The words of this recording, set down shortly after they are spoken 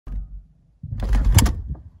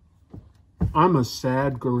I'm a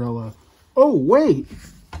sad gorilla. Oh, wait.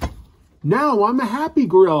 Now I'm a happy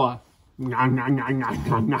gorilla.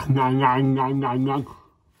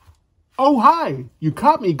 Oh, hi. You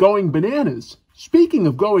caught me going bananas. Speaking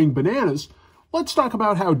of going bananas, let's talk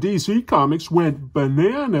about how DC Comics went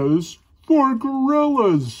bananas for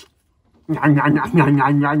gorillas.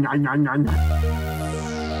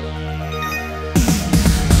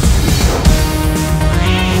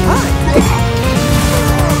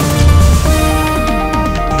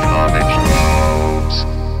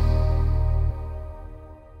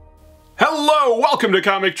 Hello, welcome to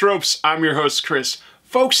Comic Tropes. I'm your host, Chris.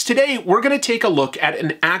 Folks, today we're going to take a look at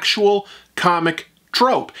an actual comic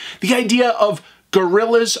trope. The idea of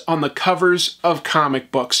gorillas on the covers of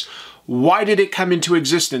comic books. Why did it come into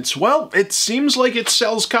existence? Well, it seems like it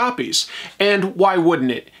sells copies. And why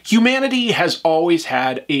wouldn't it? Humanity has always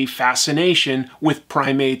had a fascination with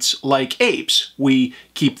primates like apes. We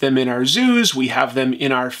keep them in our zoos, we have them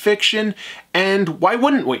in our fiction, and why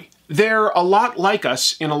wouldn't we? They're a lot like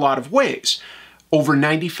us in a lot of ways. Over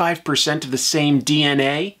 95% of the same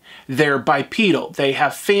DNA, they're bipedal, they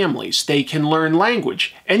have families, they can learn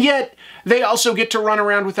language, and yet they also get to run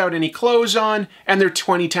around without any clothes on, and they're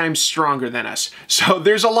 20 times stronger than us. So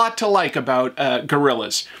there's a lot to like about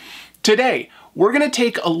gorillas. Today, we're going to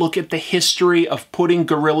take a look at the history of putting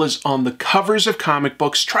gorillas on the covers of comic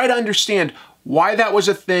books, try to understand why that was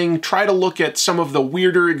a thing, try to look at some of the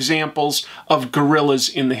weirder examples of gorillas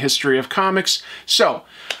in the history of comics. So,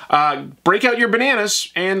 break out your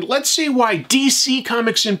bananas, and let's see why DC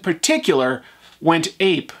Comics in particular went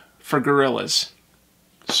ape for gorillas.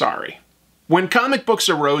 Sorry. When comic books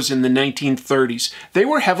arose in the 1930s, they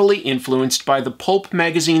were heavily influenced by the pulp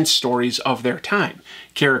magazine stories of their time.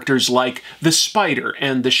 Characters like the Spider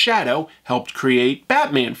and the Shadow helped create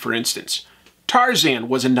Batman, for instance. Tarzan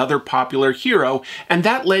was another popular hero, and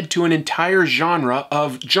that led to an entire genre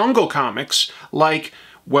of jungle comics like,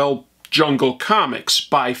 well, Jungle Comics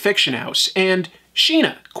by Fiction House, and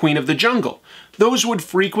Sheena, Queen of the Jungle. Those would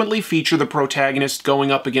frequently feature the protagonist going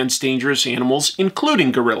up against dangerous animals,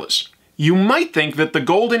 including gorillas. You might think that the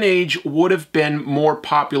Golden Age would have been more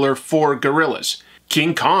popular for gorillas.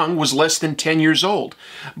 King Kong was less than 10 years old,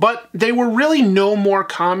 but they were really no more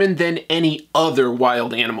common than any other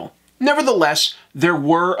wild animal. Nevertheless, there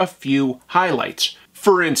were a few highlights.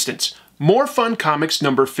 For instance, More Fun Comics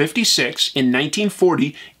number 56 in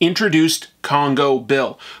 1940 introduced Congo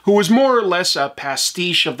Bill, who was more or less a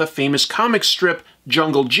pastiche of the famous comic strip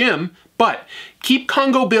Jungle Jim, but keep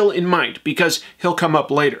Congo Bill in mind because he'll come up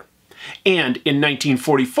later. And in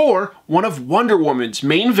 1944, one of Wonder Woman's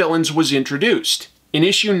main villains was introduced. In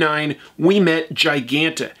issue 9, we met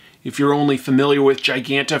Giganta. If you're only familiar with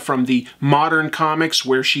Giganta from the modern comics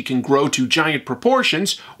where she can grow to giant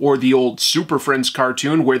proportions, or the old Super Friends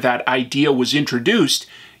cartoon where that idea was introduced,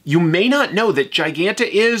 you may not know that Giganta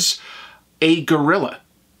is a gorilla.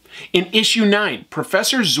 In issue 9,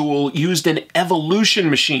 Professor Zool used an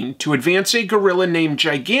evolution machine to advance a gorilla named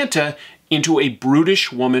Giganta into a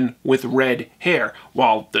brutish woman with red hair.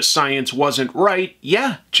 While the science wasn't right,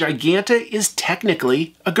 yeah, Giganta is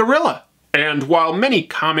technically a gorilla. And while many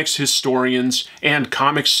comics historians and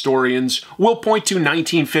comicstorians will point to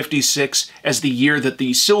 1956 as the year that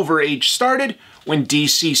the Silver Age started, when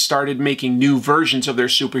DC started making new versions of their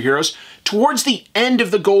superheroes, towards the end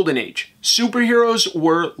of the Golden Age, superheroes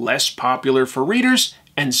were less popular for readers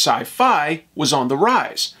and sci-fi was on the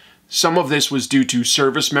rise. Some of this was due to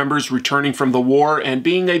service members returning from the war and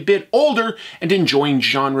being a bit older and enjoying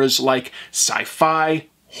genres like sci-fi,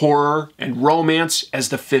 horror, and romance as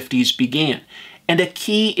the 50s began. And a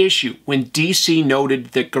key issue when DC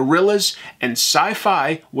noted that gorillas and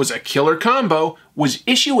sci-fi was a killer combo was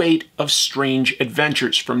issue 8 of Strange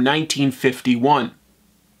Adventures from 1951.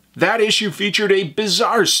 That issue featured a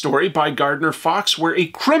bizarre story by Gardner Fox where a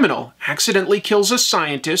criminal accidentally kills a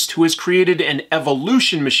scientist who has created an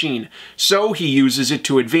evolution machine, so he uses it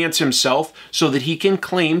to advance himself so that he can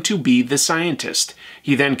claim to be the scientist.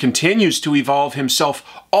 He then continues to evolve himself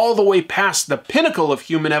all the way past the pinnacle of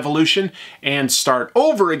human evolution and start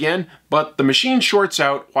over again, but the machine shorts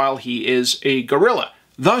out while he is a gorilla.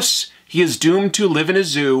 Thus, he is doomed to live in a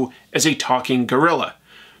zoo as a talking gorilla.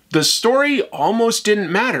 The story almost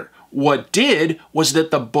didn't matter. What did was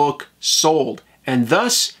that the book sold, and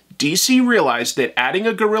thus DC realized that adding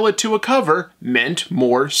a gorilla to a cover meant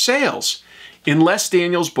more sales. In Les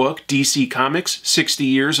Daniels' book, DC Comics, 60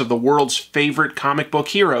 Years of the World's Favorite Comic Book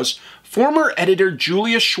Heroes, former editor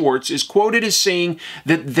Julia Schwartz is quoted as saying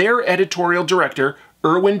that their editorial director,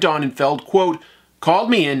 Irwin Donenfeld, quote, called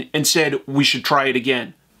me in and said we should try it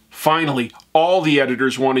again. Finally, all the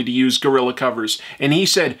editors wanted to use Gorilla covers, and he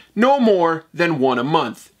said, "No more than one a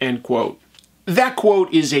month," end quote. That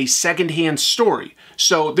quote is a secondhand story,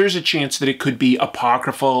 so there's a chance that it could be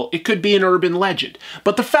apocryphal, it could be an urban legend.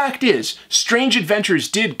 But the fact is, Strange Adventures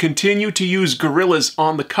did continue to use gorillas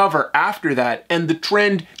on the cover after that, and the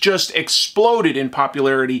trend just exploded in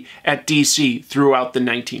popularity at DC throughout the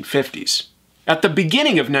 1950s. At the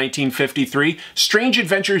beginning of 1953, Strange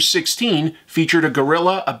Adventures 16 featured a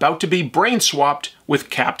gorilla about to be brain-swapped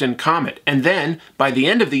with Captain Comet, and then, by the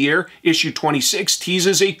end of the year, issue 26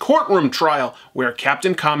 teases a courtroom trial where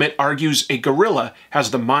Captain Comet argues a gorilla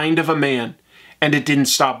has the mind of a man. And it didn't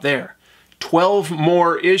stop there. 12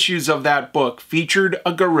 more issues of that book featured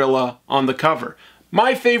a gorilla on the cover.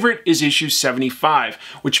 My favorite is issue 75,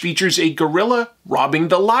 which features a gorilla robbing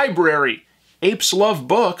the library. Apes love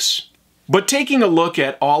books. But taking a look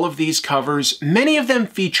at all of these covers, many of them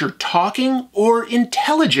feature talking or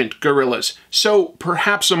intelligent gorillas, so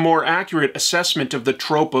perhaps a more accurate assessment of the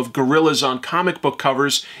trope of gorillas on comic book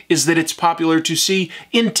covers is that it's popular to see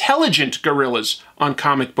intelligent gorillas on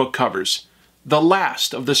comic book covers. The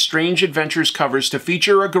last of the Strange Adventures covers to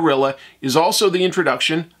feature a gorilla is also the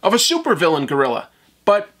introduction of a supervillain gorilla,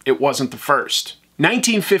 but it wasn't the first.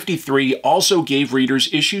 1953 also gave readers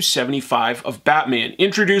issue 75 of Batman,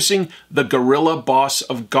 introducing the Gorilla Boss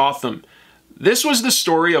of Gotham. This was the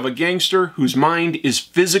story of a gangster whose mind is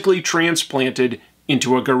physically transplanted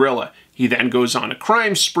into a gorilla. He then goes on a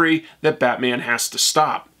crime spree that Batman has to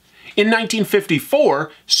stop. In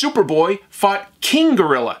 1954, Superboy fought King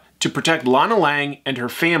Gorilla to protect Lana Lang and her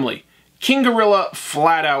family. King Gorilla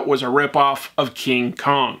flat out was a ripoff of King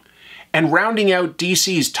Kong. And rounding out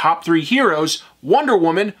DC's top 3 heroes, Wonder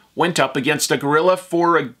Woman went up against a gorilla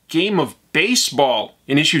for a game of baseball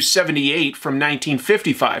in issue 78 from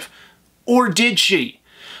 1955. Or did she?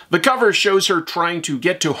 The cover shows her trying to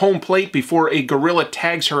get to home plate before a gorilla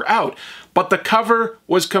tags her out, but the cover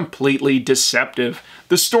was completely deceptive.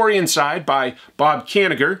 The story inside, by Bob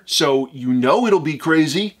Kanigher, so you know it'll be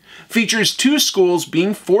crazy, features 2 schools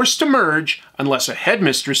being forced to merge unless a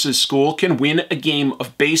headmistress's school can win a game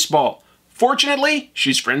of baseball. Fortunately,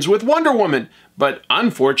 she's friends with Wonder Woman, but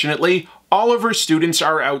unfortunately, all of her students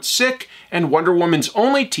are out sick, and Wonder Woman's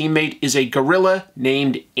only teammate is a gorilla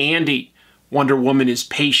named Andy. Wonder Woman is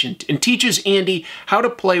patient and teaches Andy how to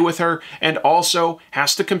play with her, and also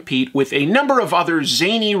has to compete with a number of other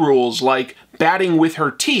zany rules like batting with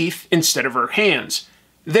her teeth instead of her hands.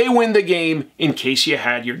 They win the game, in case you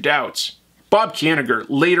had your doubts. Bob Kanigher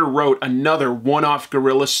later wrote another one-off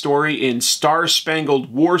gorilla story in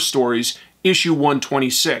Star-Spangled War Stories, issue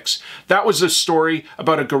 126. That was a story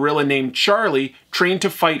about a gorilla named Charlie trained to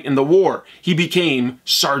fight in the war. He became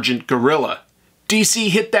Sergeant Gorilla. DC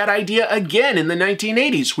hit that idea again in the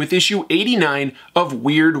 1980s with issue 89 of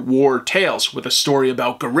Weird War Tales, with a story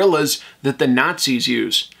about gorillas that the Nazis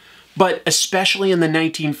use. But especially in the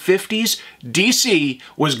 1950s, DC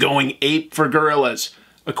was going ape for gorillas.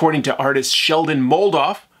 According to artist Sheldon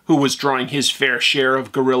Moldoff, who was drawing his fair share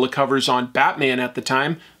of gorilla covers on Batman at the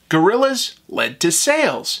time, gorillas led to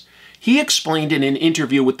sales. He explained in an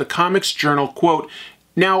interview with the Comics Journal, quote,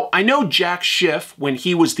 "Now, I know Jack Schiff, when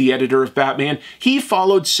he was the editor of Batman, he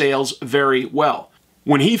followed sales very well.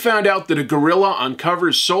 When he found out that a gorilla on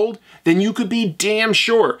covers sold, then you could be damn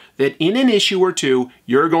sure that in an issue or 2,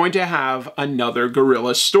 you're going to have another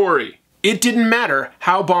gorilla story." It didn't matter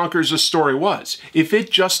how bonkers a story was. If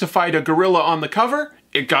it justified a gorilla on the cover,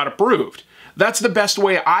 it got approved. That's the best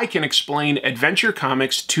way I can explain Adventure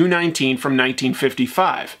Comics 219 from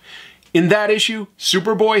 1955. In that issue,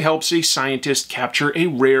 Superboy helps a scientist capture a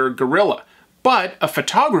rare gorilla, but a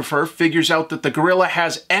photographer figures out that the gorilla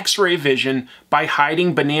has X-ray vision by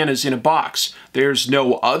hiding bananas in a box. There's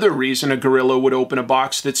no other reason a gorilla would open a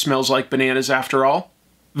box that smells like bananas after all.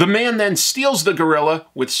 The man then steals the gorilla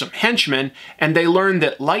with some henchmen, and they learn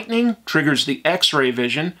that lightning triggers the X-ray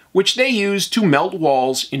vision, which they use to melt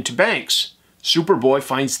walls into banks. Superboy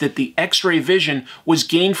finds that the X-ray vision was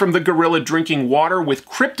gained from the gorilla drinking water with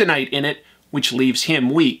kryptonite in it, which leaves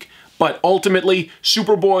him weak. But ultimately,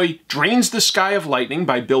 Superboy drains the sky of lightning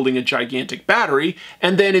by building a gigantic battery,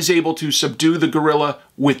 and then is able to subdue the gorilla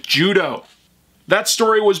with judo. That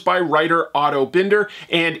story was by writer Otto Binder,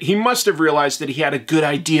 and he must have realized that he had a good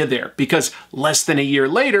idea there, because less than a year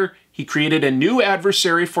later, he created a new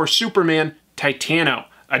adversary for Superman, Titano,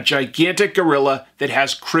 a gigantic gorilla that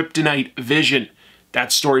has kryptonite vision.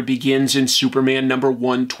 That story begins in Superman number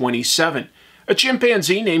 127. A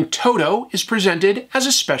chimpanzee named Toto is presented as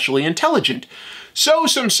especially intelligent. So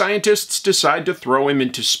some scientists decide to throw him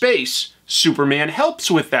into space. Superman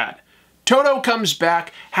helps with that. Toto comes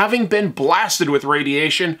back having been blasted with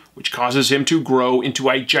radiation, which causes him to grow into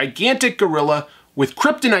a gigantic gorilla with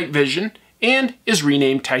kryptonite vision and is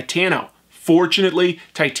renamed Titano. Fortunately,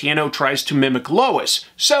 Titano tries to mimic Lois,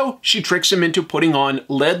 so she tricks him into putting on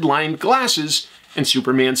lead-lined glasses, and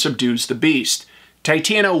Superman subdues the beast.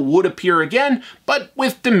 Titano would appear again, but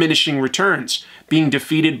with diminishing returns, being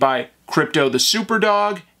defeated by Krypto the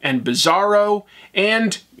Superdog, and Bizarro,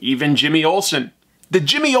 and even Jimmy Olsen. The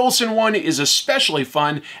Jimmy Olsen one is especially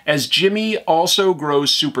fun, as Jimmy also grows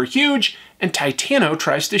super huge, and Titano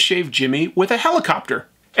tries to shave Jimmy with a helicopter.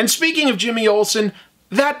 And speaking of Jimmy Olsen,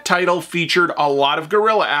 that title featured a lot of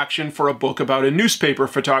gorilla action for a book about a newspaper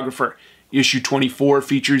photographer. Issue 24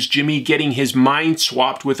 features Jimmy getting his mind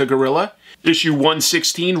swapped with a gorilla. Issue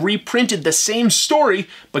 116 reprinted the same story,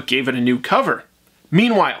 but gave it a new cover.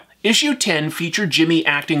 Meanwhile, Issue 10 featured Jimmy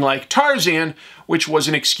acting like Tarzan, which was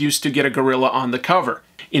an excuse to get a gorilla on the cover.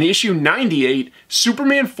 In issue 98,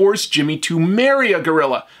 Superman forced Jimmy to marry a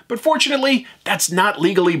gorilla, but fortunately, that's not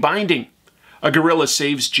legally binding. A gorilla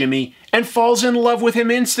saves Jimmy and falls in love with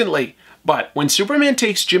him instantly. But when Superman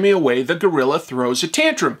takes Jimmy away, the gorilla throws a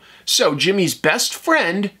tantrum. So Jimmy's best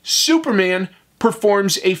friend, Superman,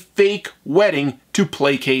 performs a fake wedding to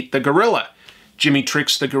placate the gorilla. Jimmy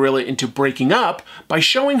tricks the gorilla into breaking up by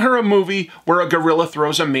showing her a movie where a gorilla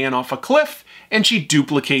throws a man off a cliff and she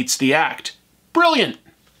duplicates the act. Brilliant!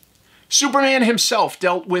 Superman himself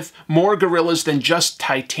dealt with more gorillas than just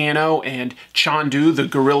Titano and Chandu, the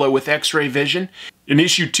gorilla with X-ray vision. In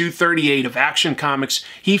issue 238 of Action Comics,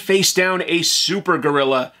 he faced down a super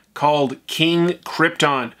gorilla called King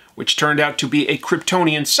Krypton, which turned out to be a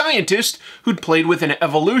Kryptonian scientist who'd played with an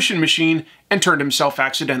evolution machine and turned himself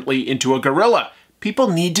accidentally into a gorilla. People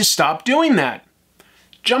need to stop doing that.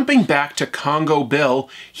 Jumping back to Congo Bill,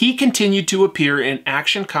 he continued to appear in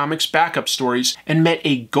Action Comics backup stories and met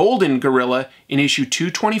a golden gorilla in issue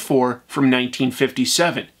 224 from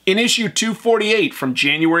 1957. In issue 248 from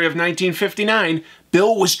January of 1959,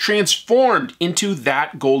 Bill was transformed into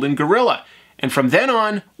that golden gorilla, and from then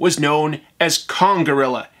on was known as Kong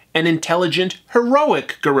Gorilla, an intelligent,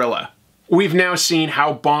 heroic gorilla. We've now seen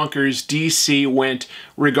how bonkers DC went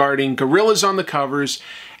regarding gorillas on the covers,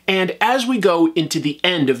 and as we go into the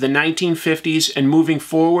end of the 1950s and moving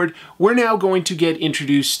forward, we're now going to get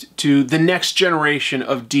introduced to the next generation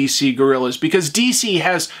of DC gorillas, because DC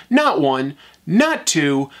has not one, not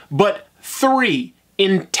two, but three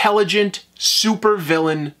intelligent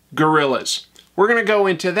supervillain gorillas. We're going to go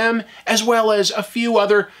into them, as well as a few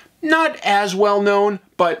other not as well known,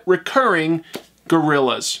 but recurring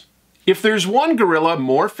gorillas. If there's one gorilla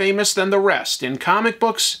more famous than the rest in comic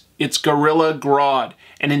books, it's Gorilla Grodd,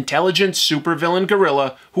 an intelligent supervillain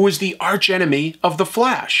gorilla who is the archenemy of the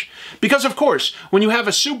Flash. Because of course, when you have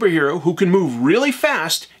a superhero who can move really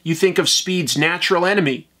fast, you think of speed's natural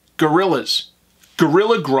enemy, gorillas.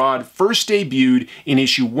 Gorilla Grodd first debuted in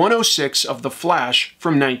issue 106 of The Flash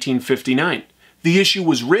from 1959. The issue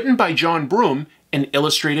was written by John Broome and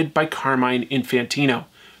illustrated by Carmine Infantino.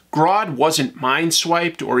 Grodd wasn't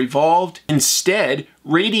mind-swiped or evolved. Instead,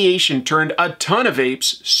 radiation turned a ton of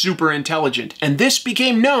apes super intelligent, and this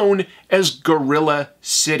became known as Gorilla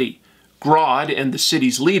City. Grodd and the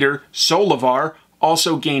city's leader, Solivar,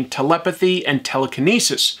 also gained telepathy and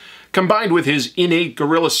telekinesis. Combined with his innate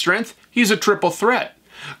gorilla strength, he's a triple threat.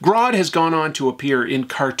 Grodd has gone on to appear in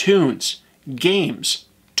cartoons, games,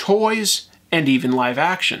 toys, and even live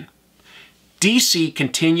action. DC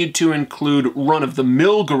continued to include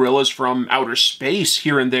run-of-the-mill gorillas from outer space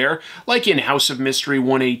here and there, like in House of Mystery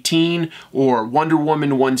 118 or Wonder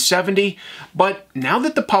Woman 170, but now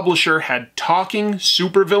that the publisher had talking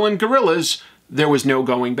supervillain gorillas, there was no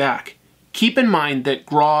going back. Keep in mind that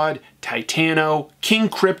Grodd, Titano, King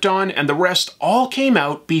Krypton, and the rest all came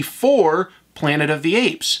out before Planet of the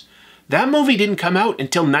Apes. That movie didn't come out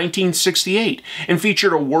until 1968 and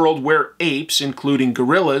featured a world where apes, including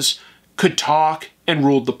gorillas, could talk and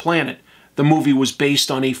ruled the planet. The movie was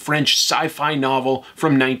based on a French sci-fi novel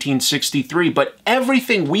from 1963, but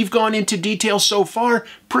everything we've gone into detail so far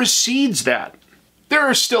precedes that. There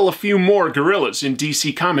are still a few more gorillas in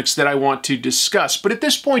DC Comics that I want to discuss, but at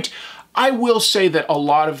this point, I will say that a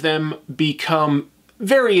lot of them become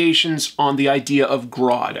variations on the idea of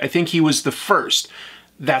Grodd. I think he was the first.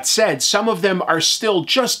 That said, some of them are still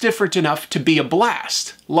just different enough to be a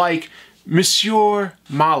blast, like Monsieur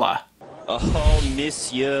Mallah. Oh,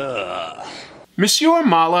 Monsieur. Monsieur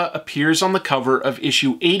Mallah appears on the cover of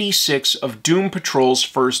issue 86 of Doom Patrol's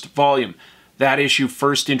first volume. That issue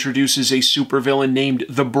first introduces a supervillain named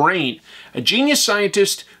the Brain, a genius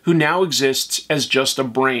scientist who now exists as just a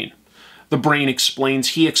brain. The Brain explains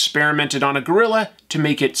he experimented on a gorilla to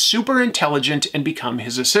make it super intelligent and become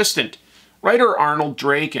his assistant. Writer Arnold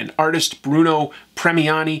Drake and artist Bruno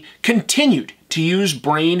Premiani continued to use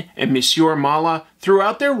Brain and Monsieur Mallah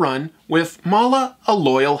throughout their run, with Mallah a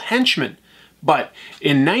loyal henchman. But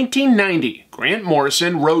in 1990, Grant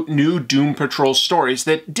Morrison wrote new Doom Patrol stories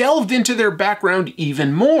that delved into their background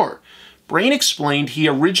even more. Brain explained he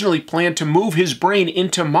originally planned to move his brain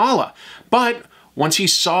into Mallah, but once he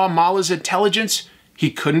saw Mallah's intelligence,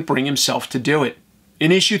 he couldn't bring himself to do it.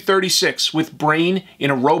 In issue 36, with Brain in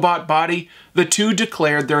a robot body, the two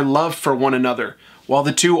declared their love for one another. While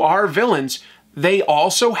the two are villains, they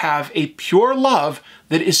also have a pure love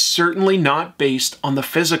that is certainly not based on the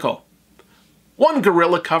physical. One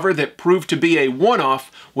Gorilla cover that proved to be a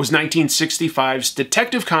one-off was 1965's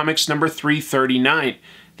Detective Comics number 339.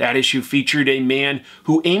 That issue featured a man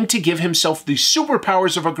who aimed to give himself the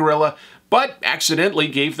superpowers of a gorilla, but accidentally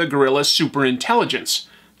gave the gorilla superintelligence.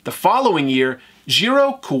 The following year,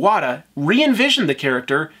 Jiro Kuwata re-envisioned the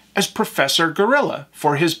character as Professor Gorilla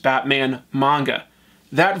for his Batman manga.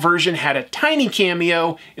 That version had a tiny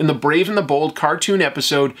cameo in the Brave and the Bold cartoon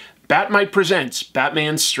episode Batmite Presents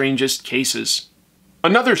Batman's Strangest Cases.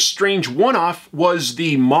 Another strange one-off was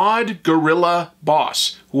the Mod Gorilla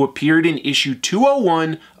Boss, who appeared in issue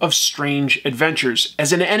 201 of Strange Adventures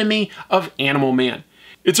as an enemy of Animal Man.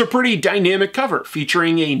 It's a pretty dynamic cover,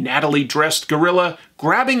 featuring a Natalie-dressed gorilla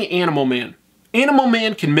grabbing Animal Man. Animal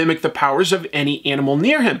Man can mimic the powers of any animal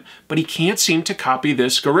near him, but he can't seem to copy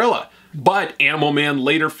this gorilla. But Animal Man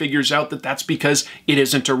later figures out that that's because it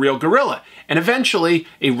isn't a real gorilla, and eventually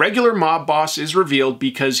a regular mob boss is revealed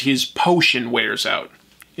because his potion wears out.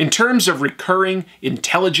 In terms of recurring,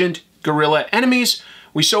 intelligent gorilla enemies,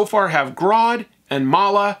 we so far have Grodd and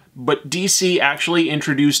Mallah, but DC actually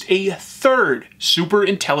introduced a third super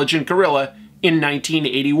intelligent gorilla in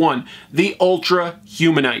 1981, the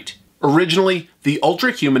Ultra-Humanite. Originally, the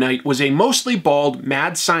Ultra-Humanite was a mostly bald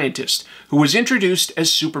mad scientist who was introduced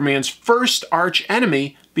as Superman's first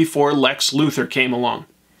arch-enemy before Lex Luthor came along.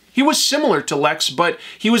 He was similar to Lex, but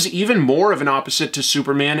he was even more of an opposite to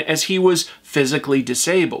Superman as he was physically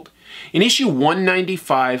disabled. In issue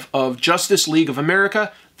 195 of Justice League of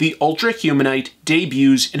America, the Ultra-Humanite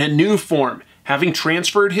debuts in a new form, having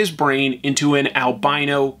transferred his brain into an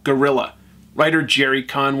albino gorilla. Writer Jerry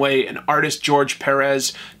Conway and artist George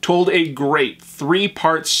Perez told a great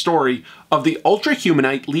three-part story of the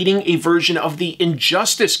Ultra-Humanite leading a version of the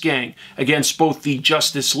Injustice Gang against both the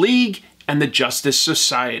Justice League and the Justice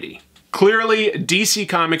Society. Clearly, DC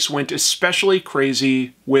Comics went especially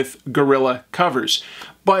crazy with gorilla covers.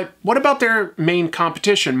 But what about their main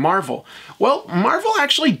competition, Marvel? Well, Marvel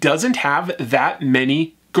actually doesn't have that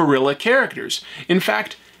many gorilla characters. In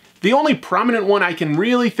fact, the only prominent one I can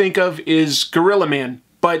really think of is Gorilla Man.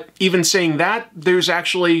 But even saying that, there's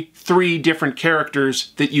actually three different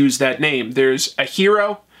characters that use that name. There's a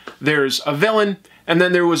hero, there's a villain, and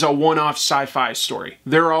then there was a one-off sci-fi story.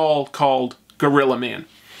 They're all called Gorilla Man.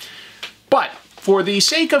 But for the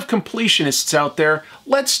sake of completionists out there,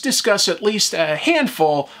 let's discuss at least a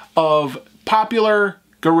handful of popular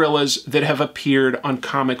gorillas that have appeared on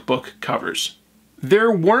comic book covers.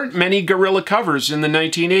 There weren't many gorilla covers in the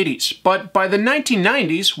 1980s, but by the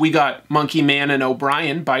 1990s we got Monkey Man and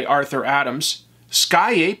O'Brien by Arthur Adams,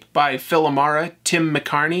 Sky Ape by Phil Amara, Tim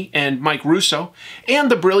McCarney, and Mike Russo,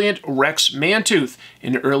 and the brilliant Rex Mantooth,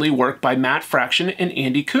 an early work by Matt Fraction and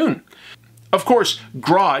Andy Kuhn. Of course,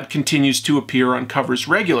 Grodd continues to appear on covers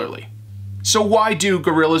regularly. So why do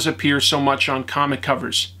gorillas appear so much on comic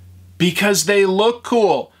covers? Because they look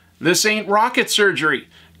cool. This ain't rocket surgery.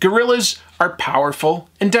 Gorillas are powerful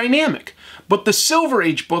and dynamic, but the Silver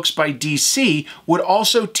Age books by DC would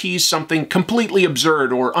also tease something completely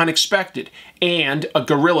absurd or unexpected, and a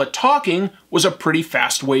gorilla talking was a pretty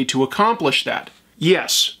fast way to accomplish that.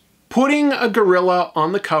 Yes, putting a gorilla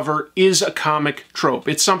on the cover is a comic trope.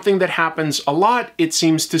 It's something that happens a lot. It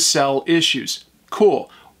seems to sell issues. Cool.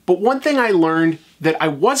 But one thing I learned that I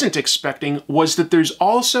wasn't expecting was that there's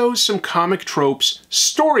also some comic tropes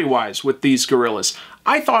story-wise with these gorillas.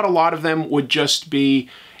 I thought a lot of them would just be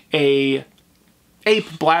a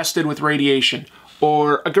ape blasted with radiation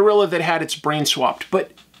or a gorilla that had its brain swapped.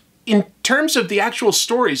 But in terms of the actual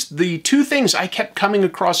stories, the two things I kept coming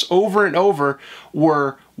across over and over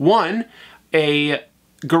were, one, a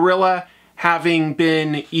gorilla having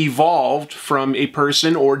been evolved from a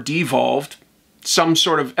person or devolved, some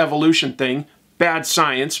sort of evolution thing, bad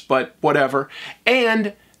science, but whatever,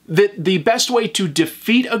 and that the best way to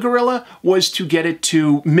defeat a gorilla was to get it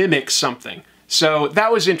to mimic something. So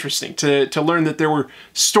that was interesting to learn that there were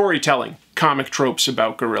storytelling comic tropes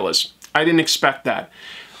about gorillas. I didn't expect that.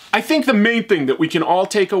 I think the main thing that we can all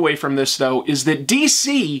take away from this, though, is that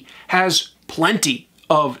DC has plenty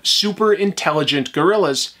of super intelligent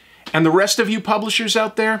gorillas, and the rest of you publishers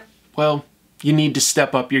out there, well, you need to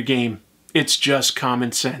step up your game. It's just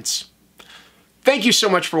common sense. Thank you so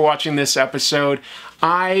much for watching this episode.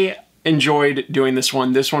 I enjoyed doing this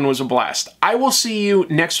one. This one was a blast. I will see you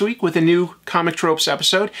next week with a new Comic Tropes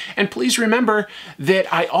episode. And please remember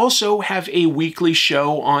that I also have a weekly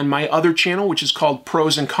show on my other channel, which is called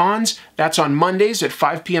Pros and Cons. That's on Mondays at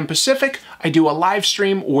 5 p.m. Pacific. I do a live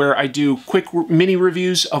stream where I do quick mini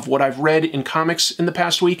reviews of what I've read in comics in the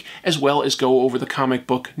past week, as well as go over the comic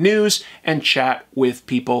book news and chat with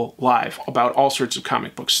people live about all sorts of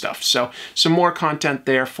comic book stuff. So some more content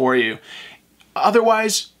there for you.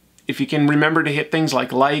 Otherwise, if you can remember to hit things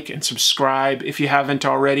like and subscribe if you haven't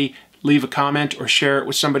already, leave a comment or share it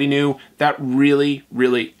with somebody new. That really,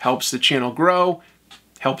 really helps the channel grow,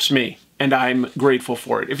 helps me, and I'm grateful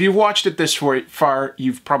for it. If you've watched it this far,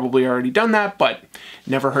 you've probably already done that, but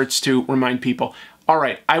never hurts to remind people. All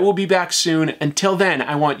right, I will be back soon. Until then,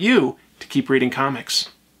 I want you to keep reading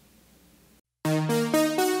comics.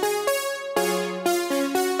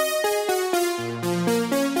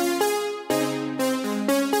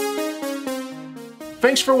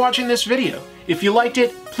 Thanks for watching this video. If you liked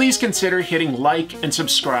it, please consider hitting like and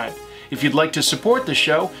subscribe. If you'd like to support the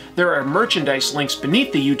show, there are merchandise links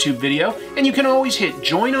beneath the YouTube video, and you can always hit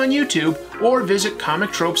join on YouTube or visit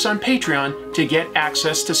Comic Tropes on Patreon to get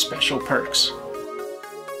access to special perks.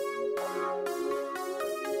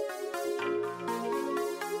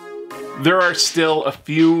 There are still a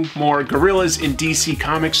few more gorillas in DC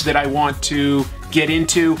Comics that I want to get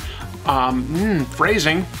into.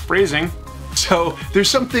 Phrasing. So there's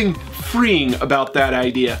something freeing about that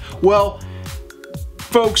idea. Well,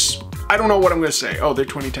 folks, I don't know what I'm going to say. Oh, they're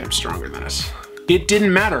 20 times stronger than us. It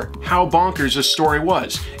didn't matter how bonkers a story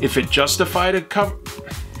was. If it justified a cover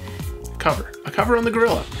on the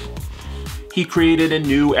gorilla. He created a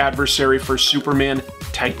new adversary for Superman,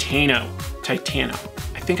 Titano.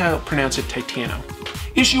 I think I'll pronounce it Titano.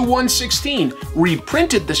 Issue 116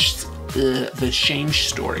 reprinted the Shame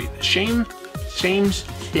story. Shame's.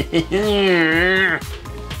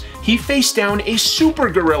 He faced down a super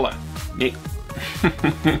gorilla.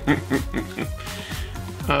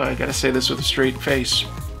 I gotta say this with a straight face.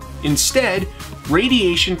 Instead,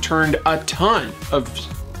 radiation turned a ton of...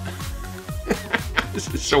 This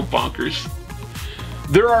is so bonkers.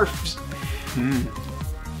 There are...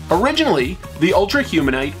 Originally, the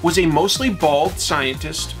Ultra-Humanite was a mostly bald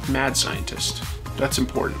scientist, mad scientist. That's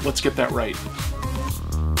important. Let's get that right.